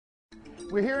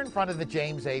We're here in front of the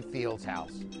James A. Fields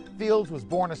house. Fields was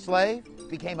born a slave,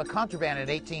 became a contraband in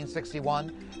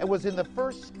 1861, and was in the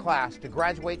first class to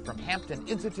graduate from Hampton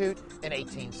Institute in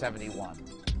 1871.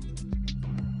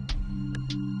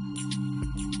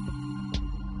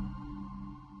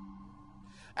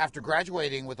 After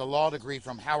graduating with a law degree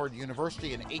from Howard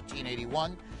University in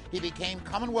 1881, he became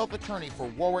Commonwealth Attorney for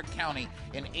Warwick County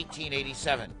in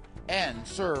 1887 and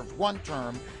served one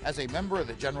term as a member of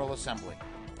the General Assembly.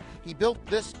 He built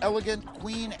this elegant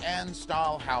Queen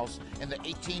Anne-style house in the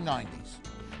 1890s.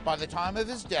 By the time of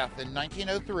his death in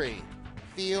 1903,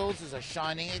 Fields is a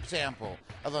shining example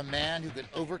of a man who could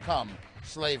overcome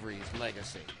slavery's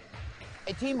legacy.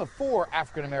 A team of 4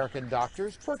 African-American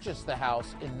doctors purchased the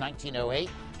house in 1908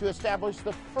 to establish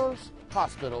the first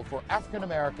hospital for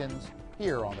African-Americans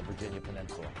here on the Virginia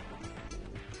Peninsula.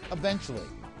 Eventually,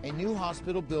 a new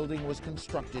hospital building was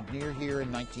constructed near here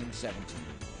in 1917.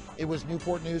 It was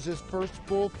Newport News' first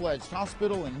full-fledged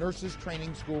hospital and nurses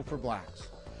training school for blacks.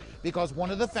 Because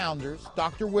one of the founders,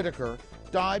 Dr. Whitaker,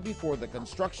 died before the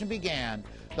construction began,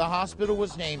 the hospital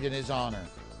was named in his honor.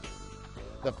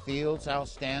 The Fields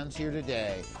House stands here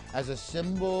today as a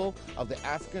symbol of the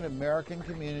African American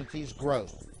community's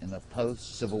growth in the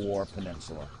post-Civil War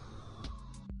peninsula.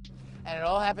 And it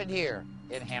all happened here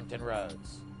in Hampton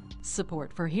Roads.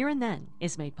 Support for Here and Then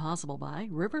is made possible by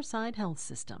Riverside Health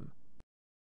System.